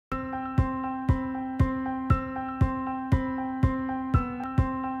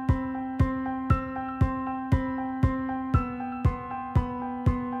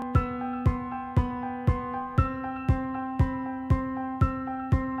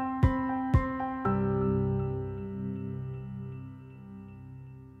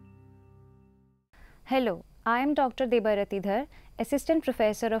Hello, I am Dr. Debarati Dhar, Assistant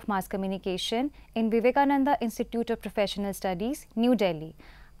Professor of Mass Communication in Vivekananda Institute of Professional Studies, New Delhi.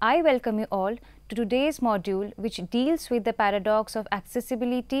 I welcome you all to today's module, which deals with the paradox of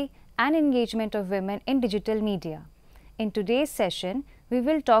accessibility and engagement of women in digital media. In today's session, we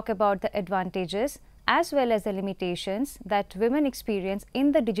will talk about the advantages as well as the limitations that women experience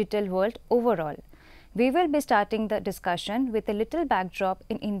in the digital world overall. We will be starting the discussion with a little backdrop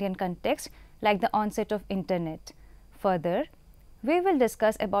in Indian context, like the onset of internet. Further, we will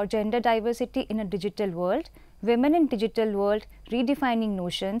discuss about gender diversity in a digital world, women in digital world, redefining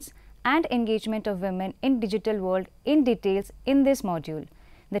notions, and engagement of women in digital world in details in this module.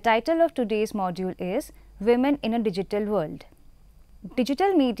 The title of today's module is Women in a Digital World.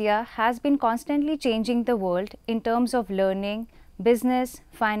 Digital media has been constantly changing the world in terms of learning, business,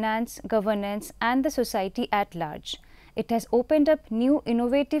 finance, governance, and the society at large. It has opened up new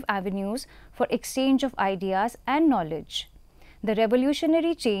innovative avenues for exchange of ideas and knowledge. The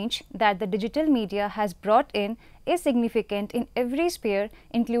revolutionary change that the digital media has brought in is significant in every sphere,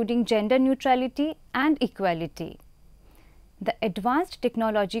 including gender neutrality and equality. The advanced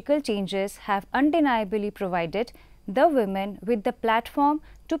technological changes have undeniably provided the women with the platform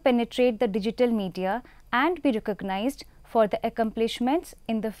to penetrate the digital media and be recognized for the accomplishments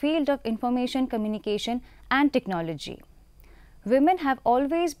in the field of information communication and technology. Women have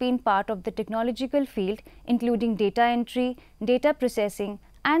always been part of the technological field, including data entry, data processing,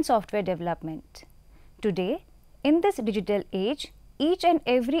 and software development. Today, in this digital age, each and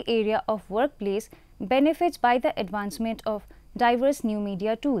every area of workplace benefits by the advancement of diverse new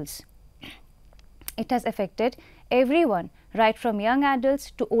media tools. It has affected everyone, right from young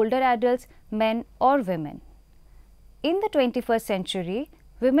adults to older adults, men or women. In the 21st century,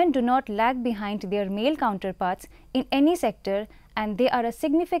 women do not lag behind their male counterparts in any sector, and they are a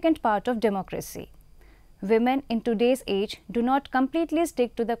significant part of democracy. Women in today's age do not completely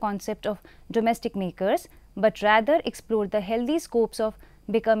stick to the concept of domestic makers, but rather explore the healthy scopes of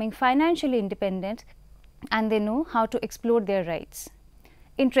becoming financially independent, and they know how to explore their rights.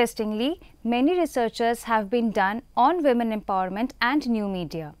 Interestingly, many researchers have been done on women empowerment and new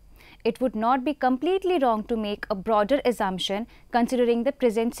media. It would not be completely wrong to make a broader assumption considering the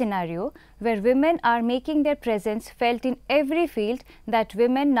present scenario where women are making their presence felt in every field that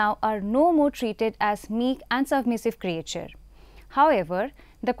women now are no more treated as meek and submissive creature. However,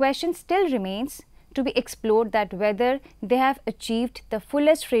 the question still remains to be explored that whether they have achieved the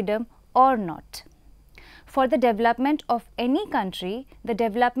fullest freedom or not. For the development of any country, the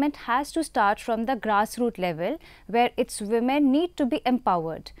development has to start from the grassroots level where its women need to be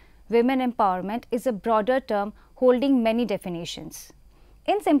empowered. Women empowerment is a broader term holding many definitions.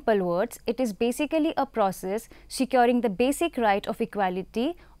 In simple words, it is basically a process securing the basic right of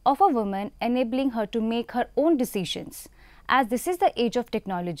equality of a woman, enabling her to make her own decisions. As this is the age of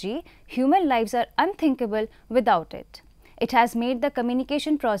technology, human lives are unthinkable without it. It has made the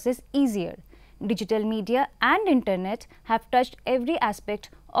communication process easier. Digital media and internet have touched every aspect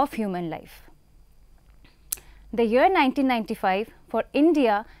of human life. The year 1995 for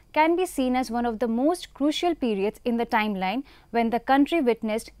India can be seen as one of the most crucial periods in the timeline when the country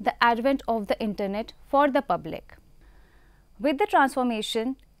witnessed the advent of the internet for the public. With the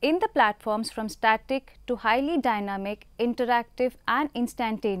transformation in the platforms from static to highly dynamic, interactive and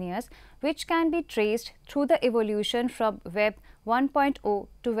instantaneous, which can be traced through the evolution from Web 1.0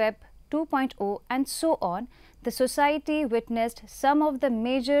 to Web 2.0 and so on, the society witnessed some of the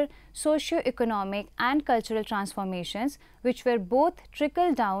major socio-economic and cultural transformations which were both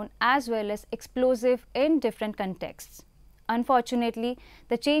trickle-down as well as explosive in different contexts. Unfortunately,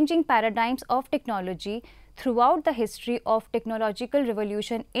 the changing paradigms of technology throughout the history of technological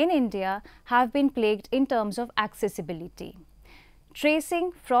revolution in India have been plagued in terms of accessibility.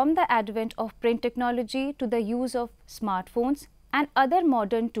 Tracing from the advent of print technology to the use of smartphones and other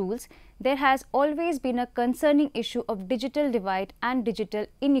modern tools, there has always been a concerning issue of digital divide and digital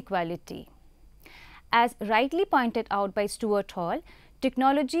inequality. As rightly pointed out by Stuart Hall,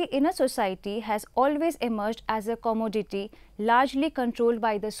 technology in a society has always emerged as a commodity largely controlled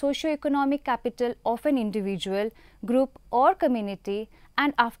by the socio-economic capital of an individual, group or community,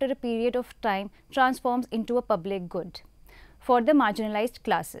 and after a period of time transforms into a public good for the marginalized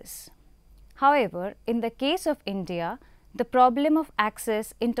classes. However, in the case of India, the problem of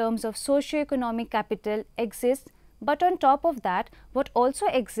access in terms of socio-economic capital exists, but on top of that, what also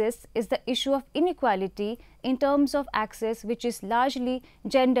exists is the issue of inequality in terms of access, which is largely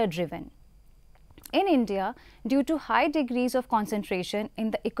gender driven. In India, due to high degrees of concentration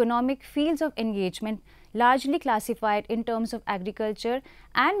in the economic fields of engagement largely classified in terms of agriculture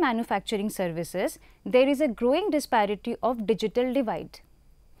and manufacturing services, there is a growing disparity of digital divide.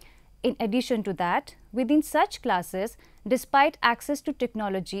 In addition to that, within such classes, despite access to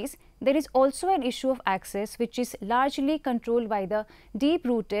technologies, there is also an issue of access which is largely controlled by the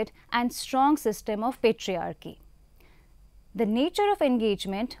deep-rooted and strong system of patriarchy. The nature of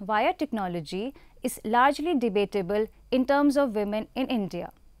engagement via technology is largely debatable in terms of women in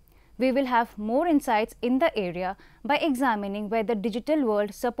India. We will have more insights in the area by examining whether the digital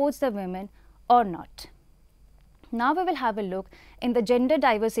world supports the women or not. Now we will have a look in the gender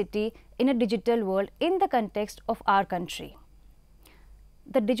diversity in a digital world in the context of our country.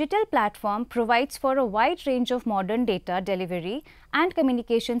 The digital platform provides for a wide range of modern data delivery and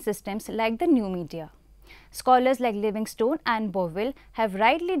communication systems like the new media. Scholars like Livingstone and Boville have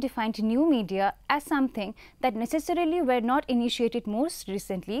rightly defined new media as something that necessarily were not initiated most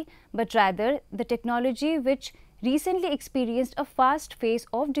recently, but rather the technology which recently experienced a fast phase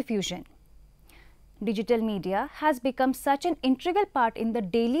of diffusion. Digital media has become such an integral part in the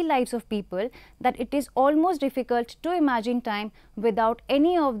daily lives of people that it is almost difficult to imagine time without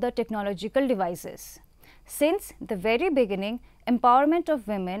any of the technological devices. Since the very beginning, empowerment of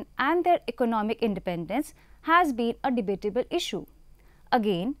women and their economic independence has been a debatable issue.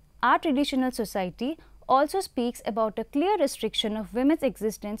 Again, our traditional society also speaks about a clear restriction of women's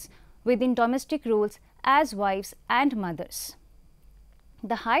existence within domestic roles as wives and mothers.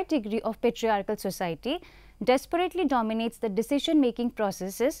 The high degree of patriarchal society desperately dominates the decision-making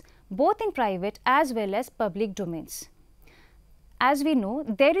processes both in private as well as public domains. As we know,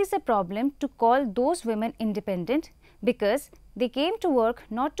 there is a problem to call those women independent because they came to work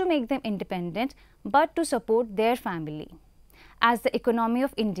not to make them independent but to support their family. As the economy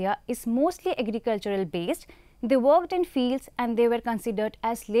of India is mostly agricultural based, they worked in fields and they were considered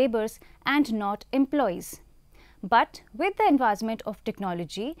as labourers and not employees. But with the advancement of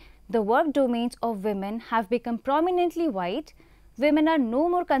technology, the work domains of women have become prominently wide. Women are no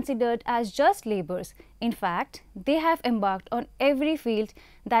more considered as just labourers. In fact, they have embarked on every field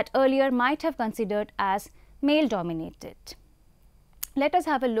that earlier might have considered as male-dominated. Let us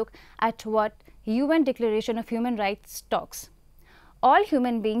have a look at what UN Declaration of Human Rights talks. All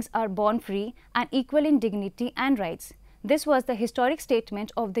human beings are born free and equal in dignity and rights. This was the historic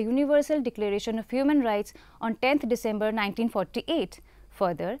statement of the Universal Declaration of Human Rights on 10th December 1948.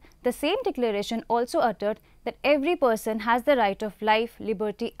 Further, the same declaration also uttered that every person has the right of life,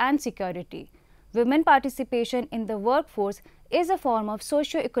 liberty and security. Women participation in the workforce is a form of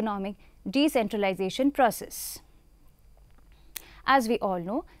socio-economic decentralization process. As we all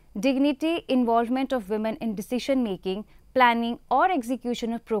know, dignity, involvement of women in decision making, planning or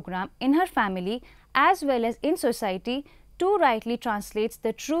execution of program in her family as well as in society too rightly translates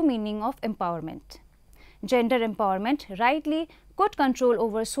the true meaning of empowerment. Gender empowerment rightly could control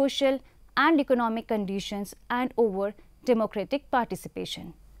over social and economic conditions and over democratic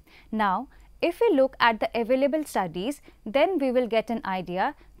participation. Now, if we look at the available studies, then we will get an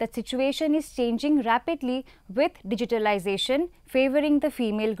idea that situation is changing rapidly with digitalization favoring the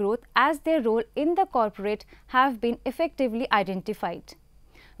female growth as their role in the corporate have been effectively identified.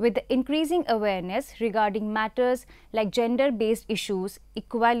 With the increasing awareness regarding matters like gender-based issues,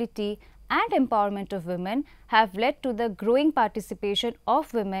 equality and empowerment of women have led to the growing participation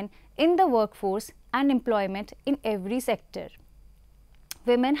of women in the workforce and employment in every sector.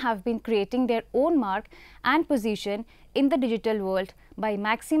 Women have been creating their own mark and position in the digital world by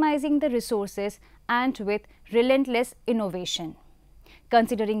maximizing the resources and with relentless innovation.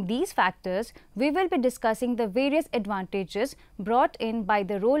 Considering these factors, we will be discussing the various advantages brought in by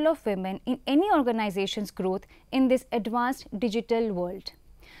the role of women in any organization's growth in this advanced digital world.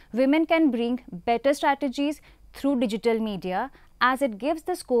 Women can bring better strategies through digital media as it gives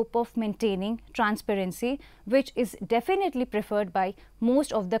the scope of maintaining transparency, which is definitely preferred by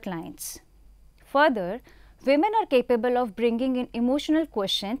most of the clients. Further, women are capable of bringing in emotional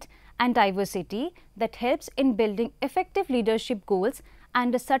quotient and diversity that helps in building effective leadership goals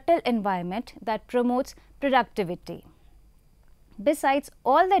and a subtle environment that promotes productivity. Besides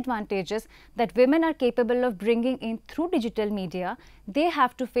all the advantages that women are capable of bringing in through digital media, they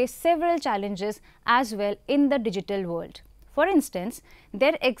have to face several challenges as well in the digital world. For instance,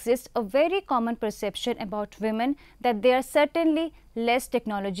 there exists a very common perception about women that they are certainly less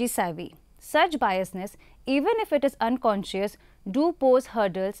technology savvy. Such biasness, even if it is unconscious, do pose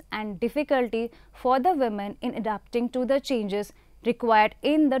hurdles and difficulty for the women in adapting to the changes required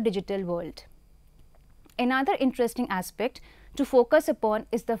in the digital world. Another interesting aspect to focus upon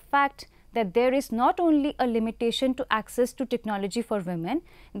is the fact that there is not only a limitation to access to technology for women,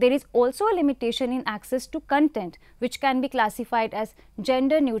 there is also a limitation in access to content which can be classified as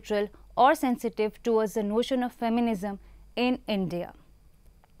gender neutral or sensitive towards the notion of feminism in India.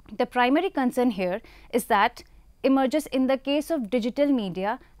 The primary concern here is that emerges in the case of digital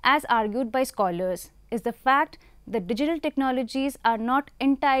media, as argued by scholars, is the fact that digital technologies are not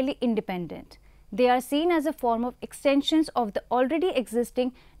entirely independent. They are seen as a form of extensions of the already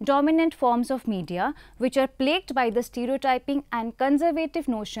existing dominant forms of media, which are plagued by the stereotyping and conservative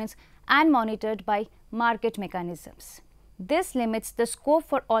notions and monitored by market mechanisms. This limits the scope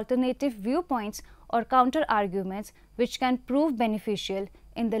for alternative viewpoints or counter-arguments which can prove beneficial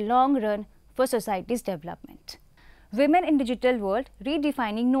in the long run for society's development. Women in digital world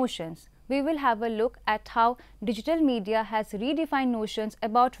redefining notions. We will have a look at how digital media has redefined notions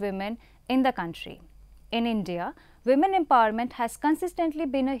about women in the country. In India, women empowerment has consistently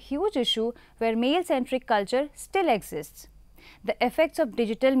been a huge issue where male-centric culture still exists. The effects of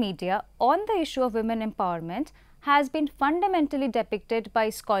digital media on the issue of women empowerment has been fundamentally depicted by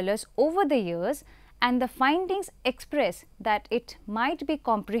scholars over the years, and the findings express that it might be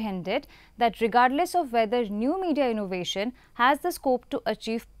comprehended that regardless of whether new media innovation has the scope to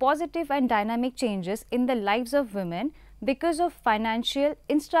achieve positive and dynamic changes in the lives of women, because of financial,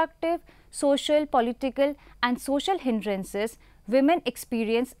 instructive, social, political and social hindrances, women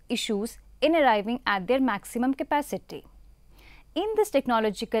experience issues in arriving at their maximum capacity. In this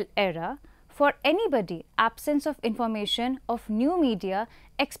technological era, for anybody, absence of information of new media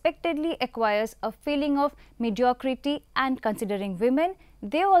expectedly acquires a feeling of mediocrity, and considering women,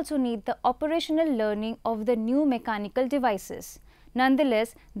 they also need the operational learning of the new mechanical devices.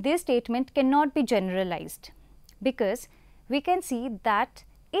 Nonetheless, this statement cannot be generalized, because we can see that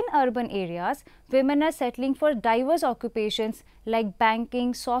in urban areas, women are settling for diverse occupations like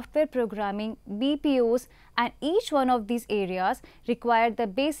banking, software programming, BPOs, and each one of these areas require the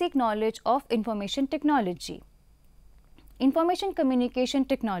basic knowledge of information technology. Information communication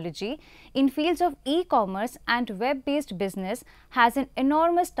technology in fields of e-commerce and web-based business has an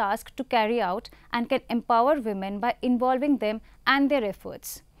enormous task to carry out and can empower women by involving them and their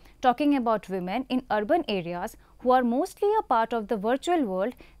efforts. Talking about women in urban areas who are mostly a part of the virtual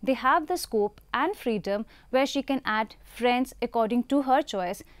world, they have the scope and freedom where she can add friends according to her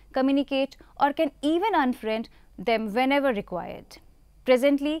choice, communicate, or can even unfriend them whenever required.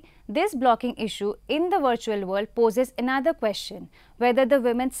 Presently, this blocking issue in the virtual world poses another question, whether the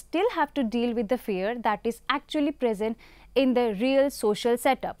women still have to deal with the fear that is actually present in the real social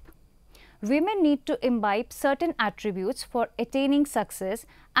setup. Women need to imbibe certain attributes for attaining success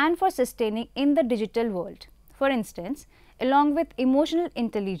and for sustaining in the digital world. For instance, along with emotional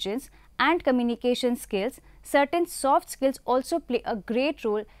intelligence and communication skills, certain soft skills also play a great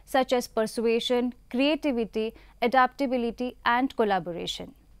role, such as persuasion, creativity, adaptability and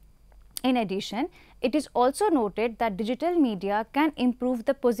collaboration. In addition, it is also noted that digital media can improve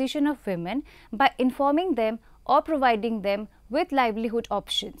the position of women by informing them or providing them with livelihood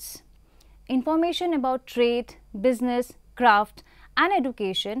options. Information about trade, business, craft and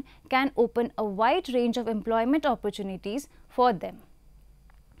education can open a wide range of employment opportunities for them.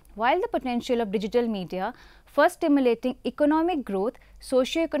 While the potential of digital media for stimulating economic growth,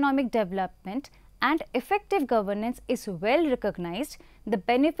 socio-economic development and effective governance is well recognized, the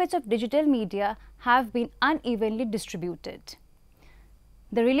benefits of digital media have been unevenly distributed.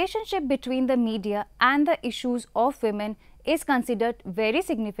 The relationship between the media and the issues of women is considered very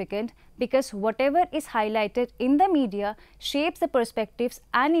significant, because whatever is highlighted in the media shapes the perspectives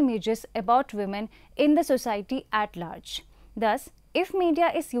and images about women in the society at large. Thus, if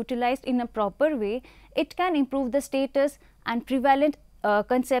media is utilized in a proper way, it can improve the status and prevalent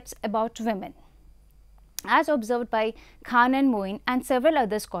concepts about women. As observed by Khan and Moin and several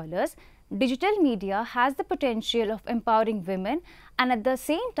other scholars, digital media has the potential of empowering women, and at the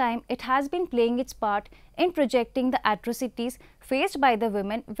same time it has been playing its part in projecting the atrocities faced by the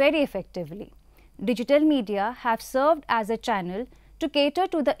women very effectively. Digital media have served as a channel to cater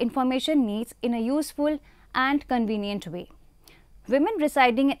to the information needs in a useful and convenient way. Women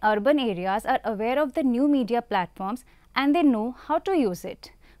residing in urban areas are aware of the new media platforms, and they know how to use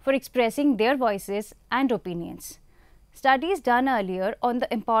it for expressing their voices and opinions. Studies done earlier on the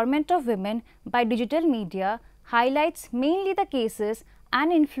empowerment of women by digital media highlights mainly the cases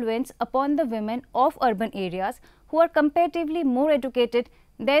and influence upon the women of urban areas who are comparatively more educated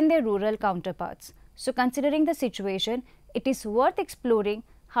than their rural counterparts. So, considering the situation, it is worth exploring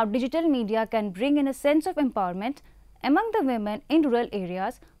how digital media can bring in a sense of empowerment among the women in rural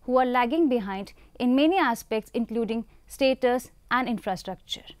areas who are lagging behind in many aspects, including status and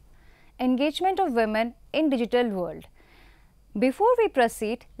infrastructure. Engagement of women in digital world. Before we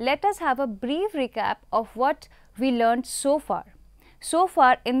proceed, let us have a brief recap of what we learned so far. So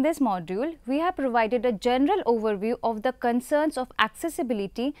far in this module, we have provided a general overview of the concerns of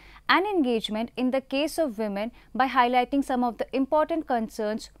accessibility and engagement in the case of women by highlighting some of the important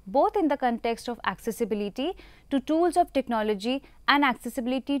concerns both in the context of accessibility to tools of technology and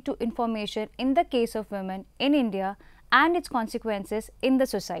accessibility to information in the case of women in India and its consequences in the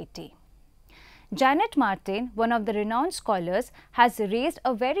society. Janet Martin, one of the renowned scholars, has raised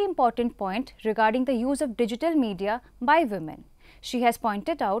a very important point regarding the use of digital media by women. She has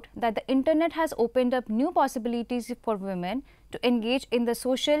pointed out that the internet has opened up new possibilities for women to engage in the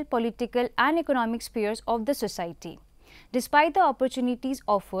social, political and economic spheres of the society. Despite the opportunities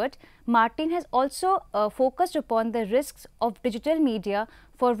offered, Martin has also focused upon the risks of digital media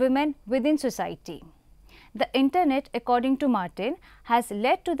for women within society. The internet, according to Martin, has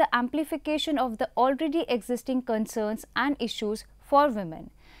led to the amplification of the already existing concerns and issues for women.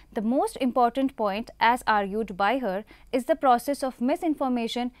 The most important point, as argued by her, is the process of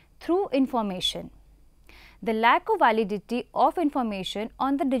misinformation through information. The lack of validity of information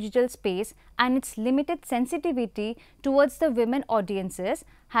on the digital space and its limited sensitivity towards the women audiences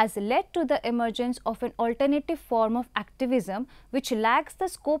has led to the emergence of an alternative form of activism which lacks the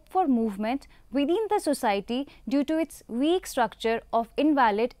scope for movement within the society due to its weak structure of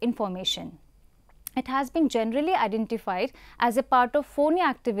invalid information. It has been generally identified as a part of phony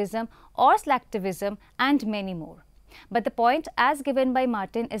activism or slacktivism and many more. But the point as given by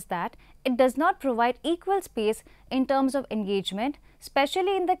Martin is that it does not provide equal space in terms of engagement,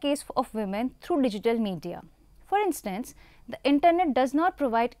 especially in the case of women through digital media. For instance, the internet does not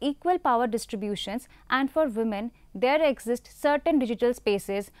provide equal power distributions, and for women there exist certain digital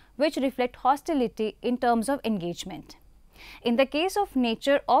spaces which reflect hostility in terms of engagement. In the case of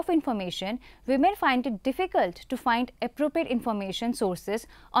nature of information, women find it difficult to find appropriate information sources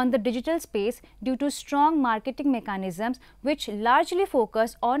on the digital space due to strong marketing mechanisms which largely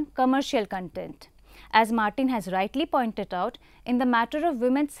focus on commercial content. As Martin has rightly pointed out, in the matter of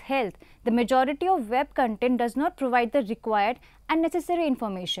women's health, the majority of web content does not provide the required and necessary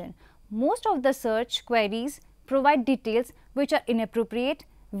information. Most of the search queries provide details which are inappropriate,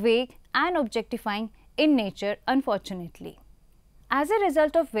 vague and objectifying in nature, unfortunately. As a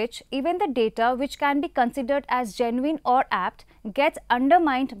result of which, even the data which can be considered as genuine or apt gets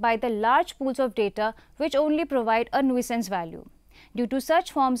undermined by the large pools of data which only provide a nuisance value. Due to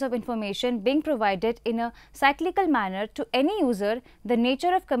such forms of information being provided in a cyclical manner to any user, the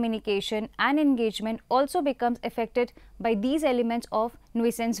nature of communication and engagement also becomes affected by these elements of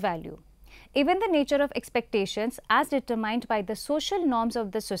nuisance value. Even the nature of expectations as determined by the social norms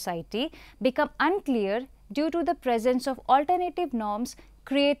of the society become unclear due to the presence of alternative norms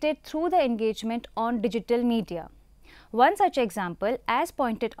created through the engagement on digital media. One such example, as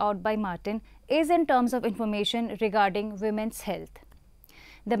pointed out by Martin, is in terms of information regarding women's health.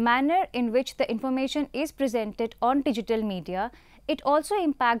 The manner in which the information is presented on digital media, it also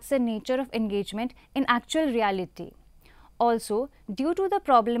impacts the nature of engagement in actual reality. Also, due to the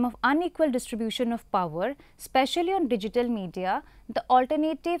problem of unequal distribution of power, especially on digital media, the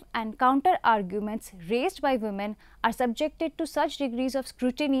alternative and counter arguments raised by women are subjected to such degrees of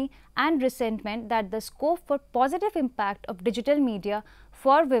scrutiny and resentment that the scope for positive impact of digital media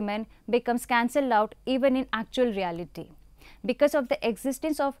for women becomes cancelled out even in actual reality. Because of the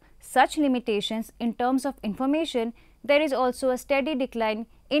existence of such limitations in terms of information, there is also a steady decline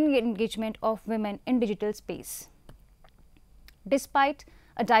in engagement of women in digital space. Despite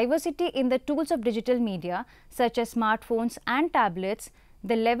a diversity in the tools of digital media such as smartphones and tablets,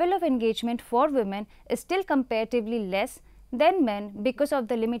 the level of engagement for women is still comparatively less than men because of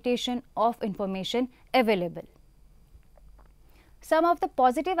the limitation of information available. Some of the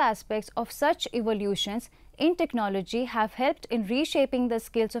positive aspects of such evolutions in technology have helped in reshaping the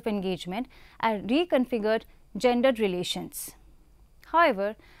skills of engagement and reconfigured gendered relations.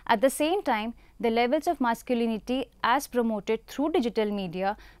 However, at the same time, the levels of masculinity as promoted through digital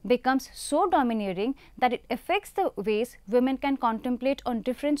media becomes so domineering that it affects the ways women can contemplate on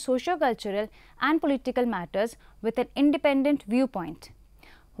different socio-cultural and political matters with an independent viewpoint.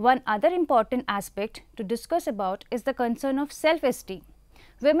 One other important aspect to discuss about is the concern of self-esteem.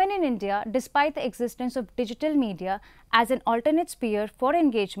 Women in India, despite the existence of digital media as an alternate sphere for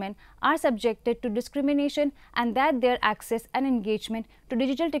engagement, are subjected to discrimination and that their access and engagement to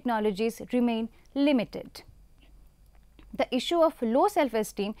digital technologies remain limited. The issue of low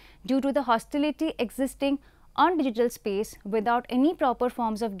self-esteem due to the hostility existing on digital space without any proper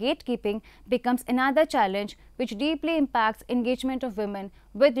forms of gatekeeping becomes another challenge which deeply impacts engagement of women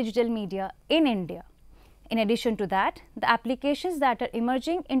with digital media in India. In addition to that, the applications that are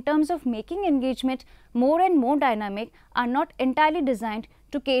emerging in terms of making engagement more and more dynamic are not entirely designed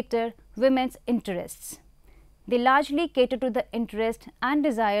to cater women's interests. They largely cater to the interests and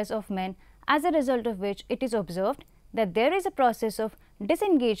desires of men, as a result of which it is observed that there is a process of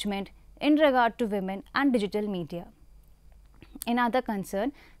disengagement in regard to women and digital media. Another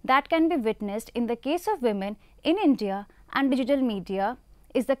concern that can be witnessed in the case of women in India and digital media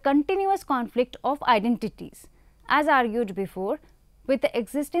is the continuous conflict of identities. As argued before, with the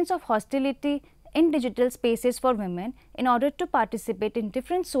existence of hostility in digital spaces for women, in order to participate in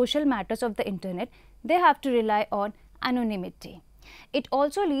different social matters of the internet, they have to rely on anonymity. It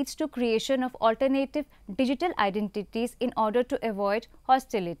also leads to creation of alternative digital identities in order to avoid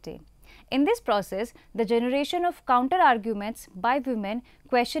hostility. In this process, the generation of counter-arguments by women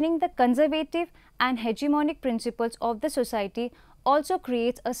questioning the conservative and hegemonic principles of the society also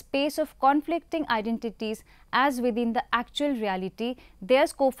creates a space of conflicting identities, as within the actual reality, their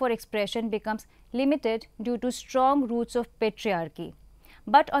scope for expression becomes limited due to strong roots of patriarchy.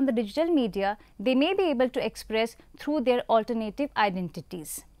 But on the digital media, they may be able to express through their alternative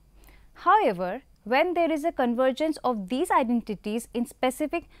identities. However, when there is a convergence of these identities in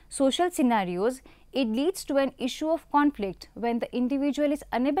specific social scenarios, it leads to an issue of conflict when the individual is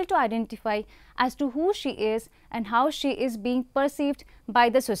unable to identify as to who she is and how she is being perceived by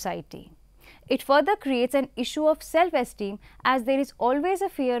the society. It further creates an issue of self-esteem, as there is always a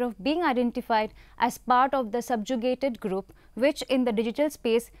fear of being identified as part of the subjugated group, which in the digital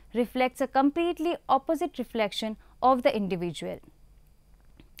space reflects a completely opposite reflection of the individual.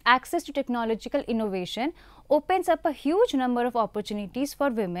 Access to technological innovation opens up a huge number of opportunities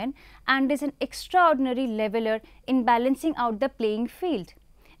for women and is an extraordinary leveler in balancing out the playing field.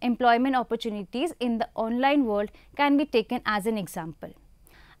 Employment opportunities in the online world can be taken as an example.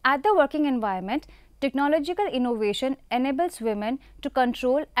 At the working environment, technological innovation enables women to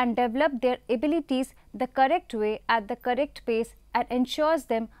control and develop their abilities the correct way at the correct pace and ensures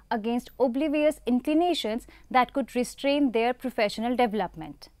them against oblivious inclinations that could restrain their professional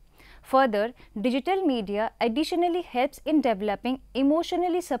development. Further, digital media additionally helps in developing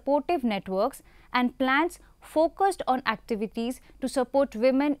emotionally supportive networks and plans focused on activities to support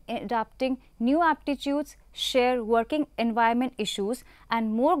women in adapting new aptitudes, share working environment issues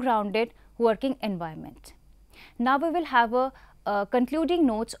and more grounded working environment. Now we will have a concluding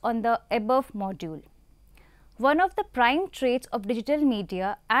notes on the above module. One of the prime traits of digital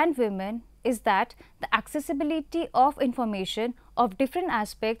media and women is that the accessibility of information of different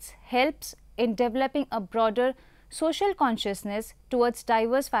aspects helps in developing a broader social consciousness towards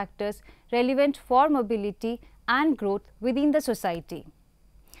diverse factors relevant for mobility and growth within the society.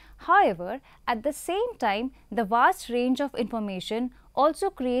 However, at the same time, the vast range of information also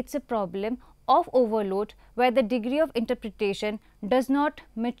creates a problem of overload, where the degree of interpretation does not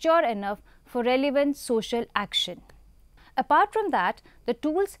mature enough for relevant social action. Apart from that, the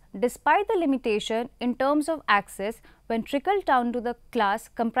tools, despite the limitation in terms of access, when trickled down to the class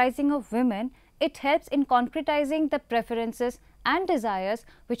comprising of women, it helps in concretizing the preferences and desires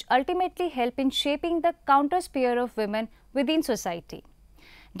which ultimately help in shaping the counter sphere of women within society.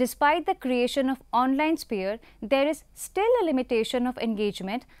 Despite the creation of online sphere, there is still a limitation of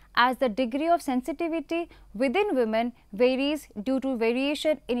engagement, as the degree of sensitivity within women varies due to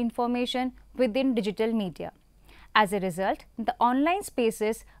variation in information within digital media. As a result, the online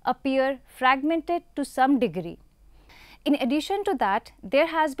spaces appear fragmented to some degree. In addition to that, there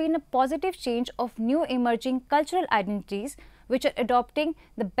has been a positive change of new emerging cultural identities which are adopting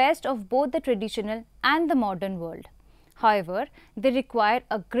the best of both the traditional and the modern world. However, they require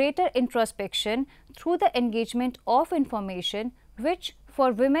a greater introspection through the engagement of information, which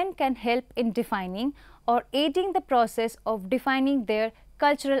for women can help in defining or aiding the process of defining their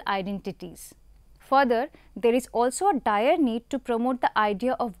cultural identities. Further, there is also a dire need to promote the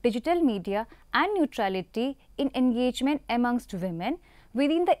idea of digital media and neutrality in engagement amongst women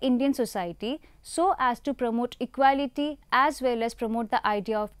within the Indian society, so as to promote equality as well as promote the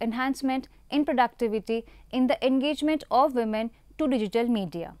idea of enhancement in productivity in the engagement of women to digital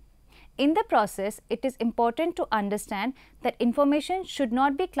media. In the process, it is important to understand that information should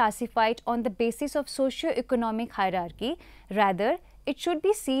not be classified on the basis of socio-economic hierarchy. Rather, it should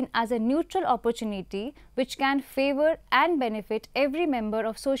be seen as a neutral opportunity which can favor and benefit every member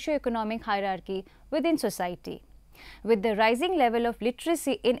of socio-economic hierarchy within society. With the rising level of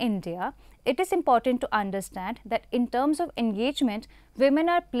literacy in India, it is important to understand that in terms of engagement, women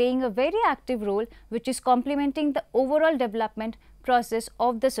are playing a very active role which is complementing the overall development process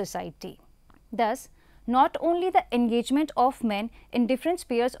of the society. Thus, not only the engagement of men in different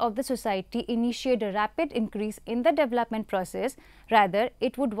spheres of the society initiate a rapid increase in the development process, rather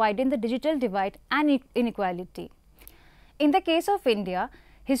it would widen the digital divide and inequality. In the case of India,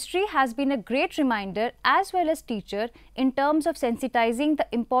 history has been a great reminder as well as teacher in terms of sensitizing the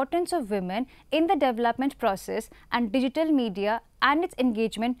importance of women in the development process, and digital media and its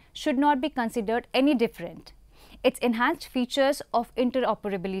engagement should not be considered any different. Its enhanced features of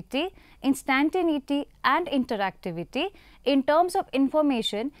interoperability, instantaneity and interactivity in terms of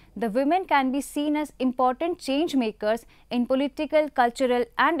information, the women can be seen as important change makers in political, cultural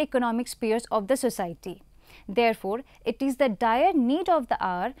and economic spheres of the society. Therefore, it is the dire need of the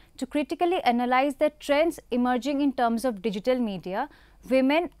hour to critically analyze the trends emerging in terms of digital media,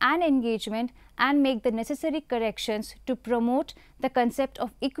 women and engagement, and make the necessary corrections to promote the concept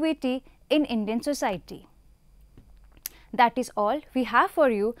of equity in Indian society. That is all we have for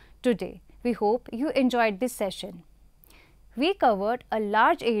you today. We hope you enjoyed this session. We covered a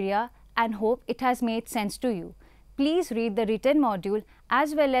large area and hope it has made sense to you. Please read the written module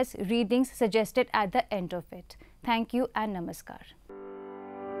as well as readings suggested at the end of it. Thank you and Namaskar.